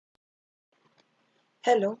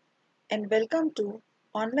Hello and welcome to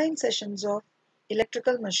online sessions of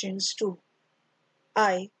Electrical Machines 2.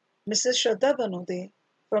 I, Mrs. Shraddha Banode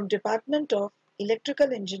from Department of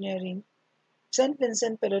Electrical Engineering, St.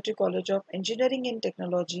 Vincent Perotti College of Engineering and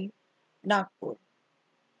Technology, Nagpur.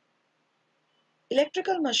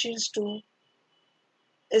 Electrical Machines 2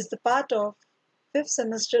 is the part of 5th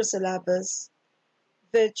semester syllabus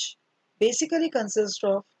which basically consists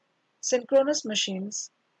of synchronous machines,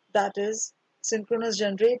 that is, synchronous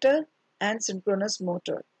generator and synchronous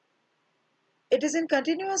motor. It is in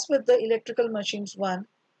continuous with the Electrical Machines 1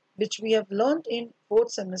 which we have learnt in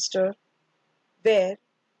 4th semester, where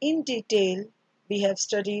in detail we have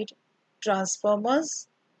studied transformers,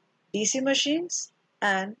 DC machines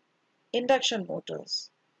and induction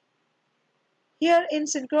motors. Here in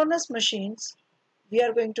synchronous machines we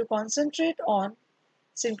are going to concentrate on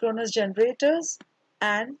synchronous generators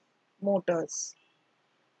and motors.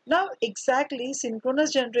 Now exactly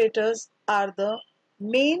synchronous generators are the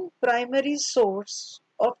main primary source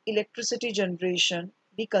of electricity generation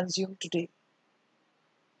we consume today.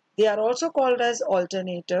 They are also called as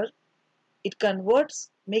alternator. It converts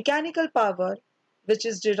mechanical power which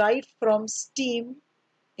is derived from steam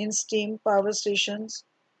in steam power stations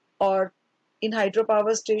or in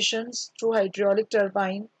hydropower stations through hydraulic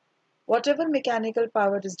turbine. Whatever mechanical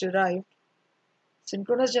power is derived,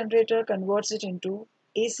 synchronous generator converts it into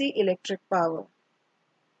AC electric power.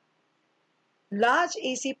 Large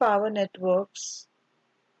AC power networks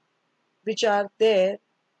which are there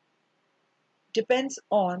depends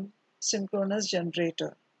on synchronous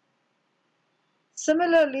generator.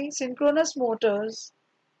 Similarly, synchronous motors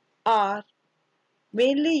are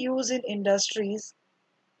mainly used in industries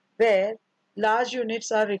where large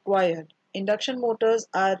units are required. Induction motors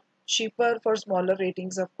are cheaper for smaller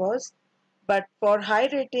ratings, of course, but for high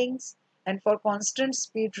ratings and for constant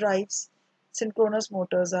speed drives, synchronous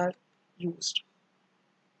motors are used.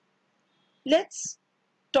 Let's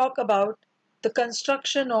talk about the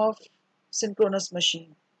construction of synchronous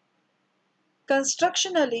machine.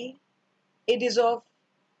 Constructionally,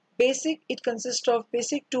 it consists of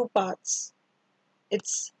basic two parts.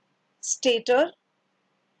 It's stator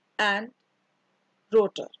and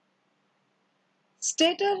rotor.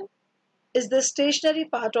 Stator is the stationary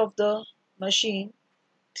part of the machine.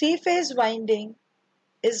 Three-phase winding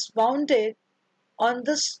is wounded on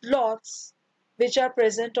the slots which are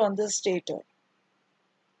present on the stator.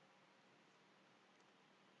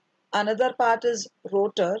 Another part is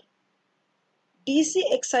rotor. DC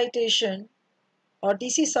excitation or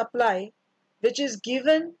DC supply which is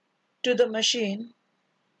given to the machine,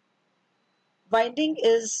 winding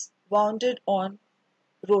is wounded on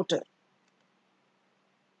rotor.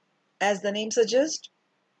 As the name suggests,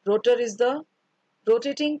 rotor is the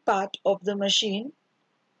rotating part of the machine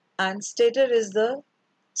and stator is the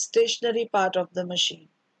stationary part of the machine.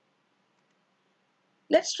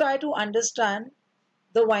 Let's try to understand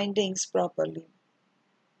the windings properly.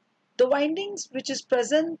 The windings which is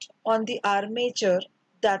present on the armature,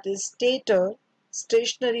 that is stator,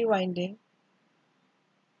 stationary winding,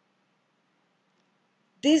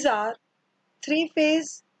 these are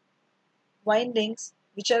three-phase windings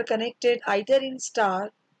which are connected either in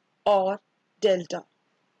star or delta.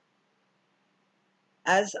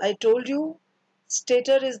 As I told you,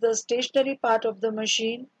 stator is the stationary part of the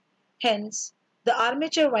machine, hence the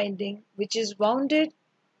armature winding which is wounded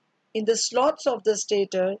in the slots of the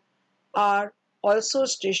stator are also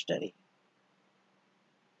stationary.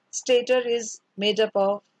 Stator is made up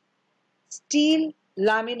of steel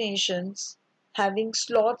laminations having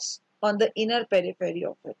slots on the inner periphery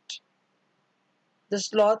of it. The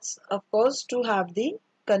slots, of course, to have the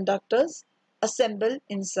conductors assembled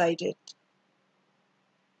inside it.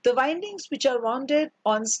 The windings which are wounded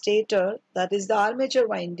on stator, that is the armature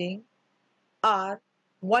winding, are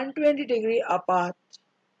 120-degree apart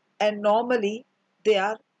and normally they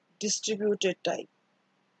are distributed type.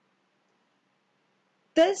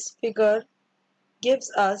 This figure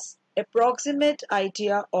gives us approximate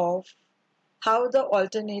idea of how the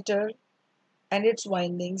alternator and its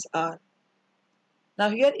windings are.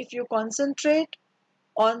 Now here if you concentrate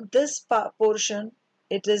on this portion,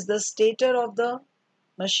 it is the stator of the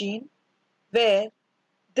machine where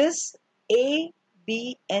this A,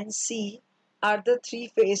 B and C are the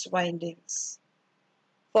three-phase windings.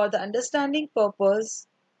 For the understanding purpose,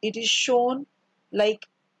 it is shown like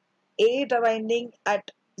A winding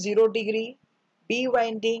at 0 degree, B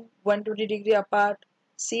winding 120 degree apart,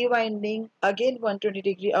 C winding again 120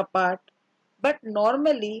 degree apart. But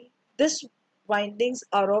normally this windings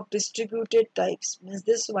are of distributed types, means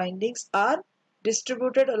these windings are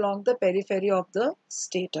distributed along the periphery of the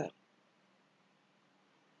stator.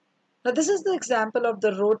 Now this is the example of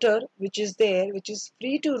the rotor which is there, which is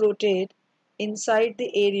free to rotate inside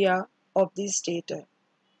the area of the stator.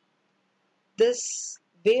 This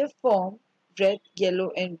waveform, red,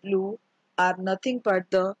 yellow and blue, are nothing but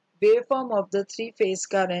the waveform of the three-phase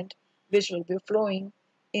current which will be flowing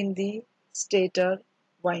in the stator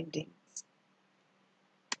windings.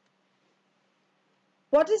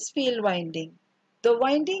 What is field winding? The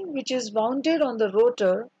winding which is wounded on the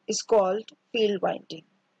rotor is called field winding.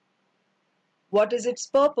 What is its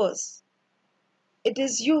purpose? It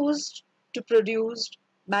is used to produce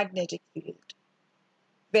magnetic field.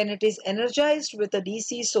 When it is energized with a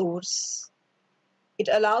DC source, it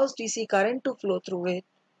allows DC current to flow through it,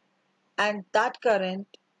 and that current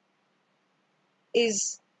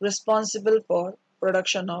is responsible for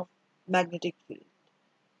production of magnetic field.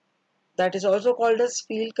 That is also called as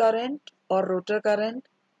field current or rotor current,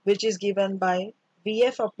 which is given by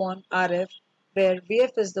Vf upon Rf, where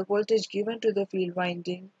Vf is the voltage given to the field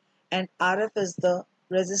winding and Rf is the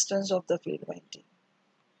resistance of the field winding.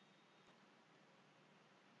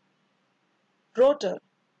 Rotor.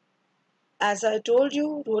 As I told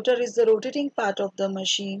you, rotor is the rotating part of the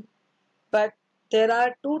machine, but there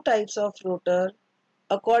are two types of rotor.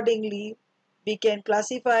 Accordingly, we can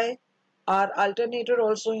classify our alternator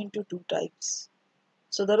also into two types.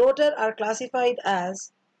 So the rotor are classified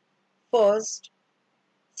as first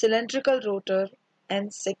cylindrical rotor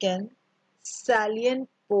and second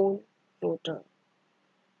salient-pole rotor.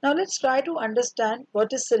 Now let's try to understand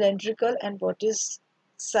what is cylindrical and what is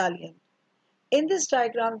salient. In this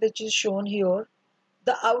diagram which is shown here,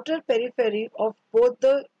 the outer periphery of both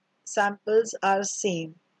the samples are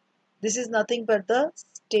same. This is nothing but the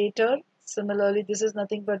stator. Similarly, this is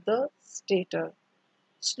nothing but the stator.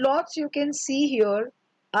 Slots you can see here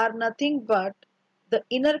are nothing but the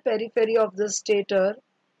inner periphery of the stator,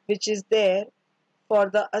 which is there for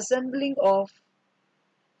the assembling of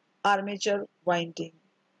armature winding.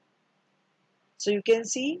 So you can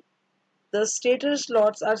see the stator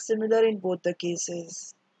slots are similar in both the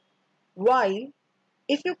cases. While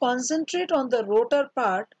if you concentrate on the rotor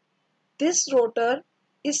part, this rotor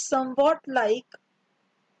is somewhat like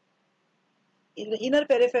in the inner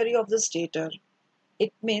periphery of the stator.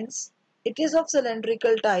 It means it is of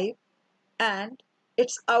cylindrical type and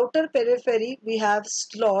its outer periphery we have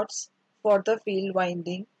slots for the field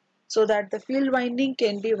winding so that the field winding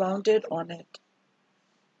can be wounded on it.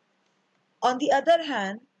 On the other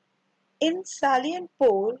hand, in salient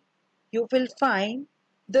pole you will find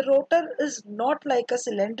the rotor is not like a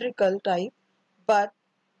cylindrical type, but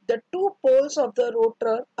the two poles of the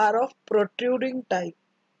rotor are of protruding type.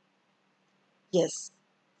 Yes,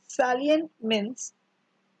 salient means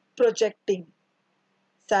projecting.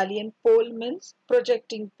 Salient pole means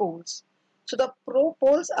projecting poles. So the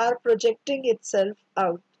poles are projecting itself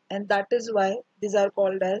out, and that is why these are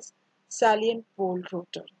called as salient pole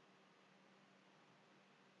rotor.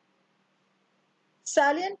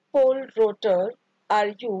 Salient pole rotor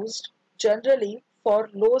are used generally for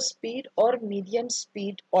low speed or medium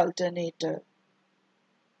speed alternator.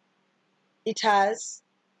 It has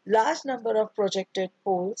large number of projected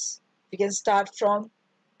poles. We can start from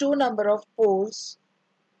two number of poles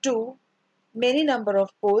to many number of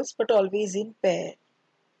poles, but always in pair.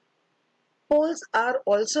 Poles are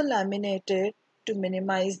also laminated to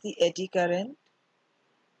minimize the eddy current.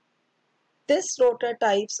 These rotor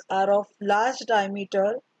types are of large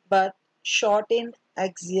diameter but short in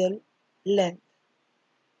axial length.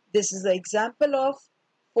 This is the example of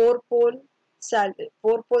four-pole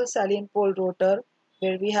salient pole rotor,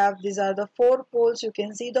 where we have these are the four poles. You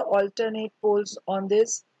can see the alternate poles on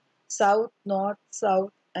this: south,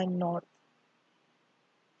 south and north.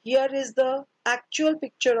 Here is the actual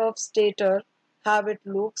picture of stator, how it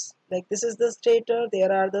looks like. This is the stator.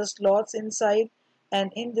 There are the slots inside,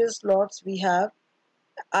 and in these slots we have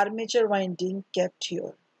armature winding kept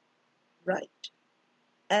here, right?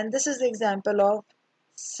 And this is the example of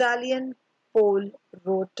salient pole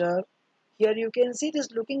rotor. Here you can see it is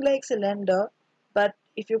looking like cylinder, but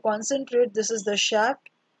if you concentrate, this is the shaft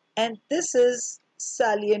and this is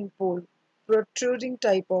salient pole, protruding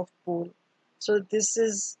type of pole. So this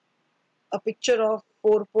is a picture of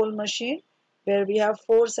four pole machine where we have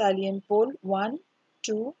four salient pole, 1,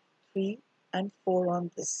 2, 3 and 4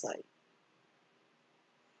 on this side.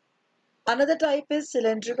 Another type is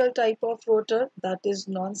cylindrical type of rotor, that is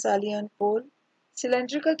non-salient pole.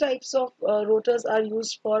 Cylindrical types of rotors are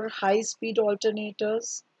used for high-speed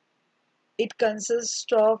alternators. It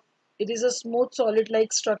is a smooth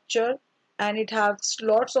solid-like structure and it has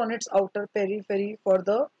slots on its outer periphery for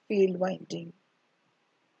the field winding.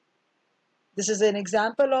 This is an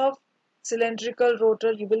example of cylindrical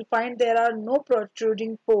rotor, you will find there are no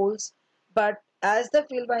protruding poles, but as the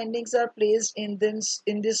field windings are placed in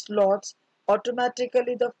these slots,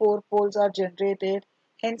 automatically the four poles are generated.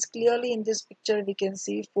 Hence, clearly in this picture we can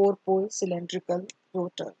see four-pole cylindrical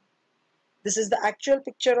rotor. This is the actual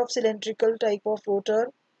picture of cylindrical type of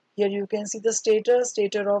rotor. Here you can see the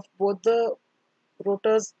stator of both the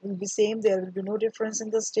rotors will be same. There will be no difference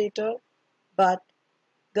in the stator, but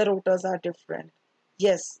the rotors are different.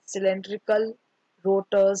 Yes, cylindrical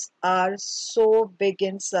rotors are so big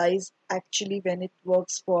in size actually when it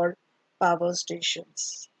works for power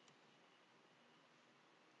stations.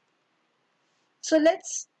 So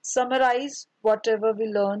let's summarize whatever we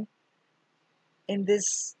learned in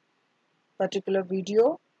this particular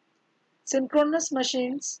video. Synchronous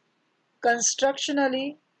machines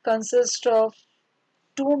constructionally consist of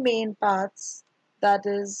two main parts, that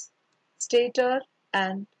is stator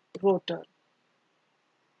and rotor.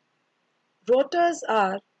 Rotors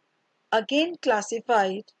are again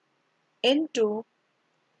classified into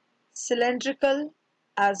cylindrical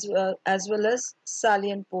as well as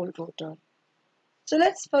salient-pole rotor. So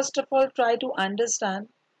let's first of all try to understand.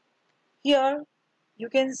 Here you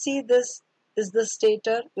can see this is the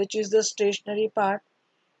stator, which is the stationary part,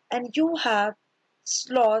 and you have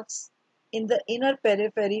slots in the inner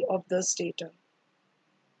periphery of the stator,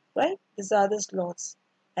 right? These are the slots.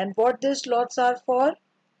 And what these slots are for?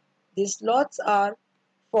 These slots are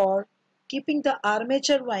for keeping the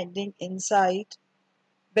armature winding inside.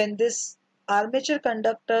 When this armature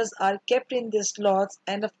conductors are kept in these slots,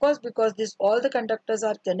 and of course because this all the conductors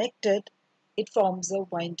are connected, it forms a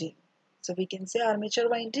winding. So we can say armature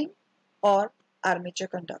winding or armature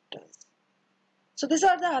conductors. So these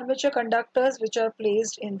are the armature conductors which are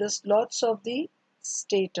placed in the slots of the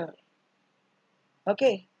stator.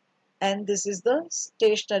 Okay, and this is the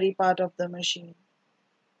stationary part of the machine.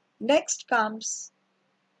 Next comes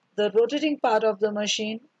the rotating part of the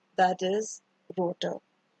machine, that is rotor.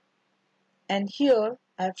 And here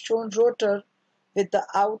I have shown rotor with the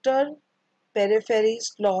outer periphery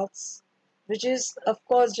slots, which is of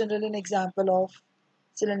course generally an example of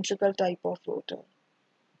cylindrical type of rotor.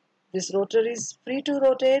 This rotor is free to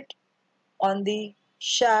rotate on the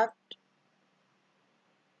shaft.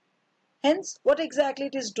 Hence, what exactly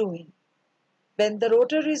it is doing? When the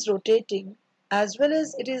rotor is rotating, as well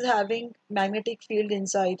as it is having magnetic field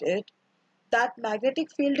inside it, that magnetic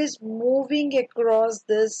field is moving across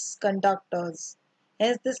these conductors.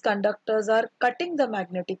 Hence, these conductors are cutting the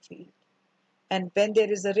magnetic field. And when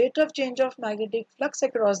there is a rate of change of magnetic flux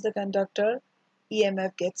across the conductor,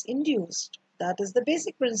 EMF gets induced. That is the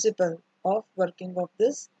basic principle of working of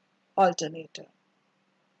this alternator.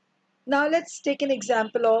 Now let's take an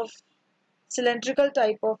example of cylindrical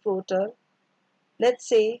type of rotor. Let's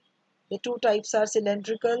say the two types are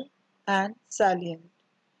cylindrical and salient.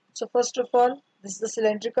 So first of all, this is the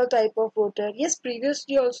cylindrical type of rotor. Yes,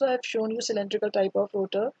 previously also I have shown you cylindrical type of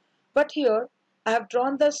rotor, but here I have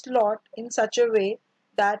drawn the slot in such a way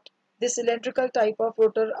that the cylindrical type of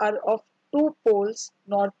rotor are of two poles,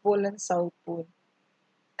 north pole and south pole.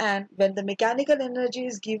 And when the mechanical energy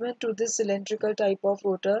is given to this cylindrical type of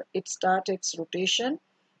rotor, it starts its rotation.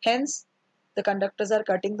 Hence, the conductors are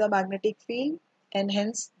cutting the magnetic field, and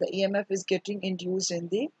hence the EMF is getting induced in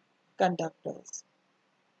the conductors.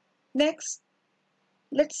 Next,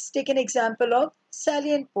 let's take an example of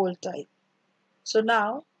salient pole type. So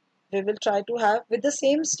now we will try to have, with the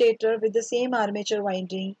same stator, with the same armature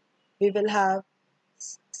winding, we will have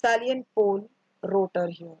salient pole rotor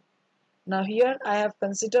here. Now here I have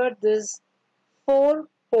considered this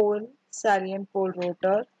 4-pole salient pole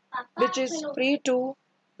rotor, which is free to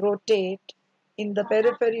rotate in the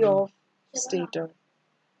periphery of stator.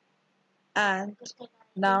 And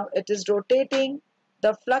now it is rotating.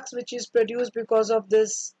 The flux which is produced because of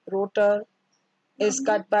this rotor is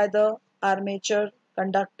cut by the armature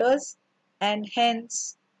conductors, and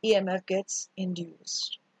hence EMF gets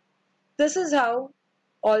induced. This is how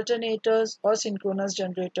alternators or synchronous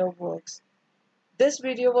generator works. This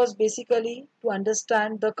video was basically to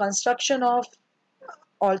understand the construction of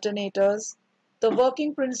alternators, the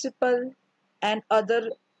working principle, and other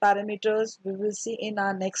parameters we will see in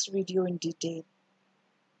our next video in detail.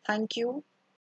 Thank you.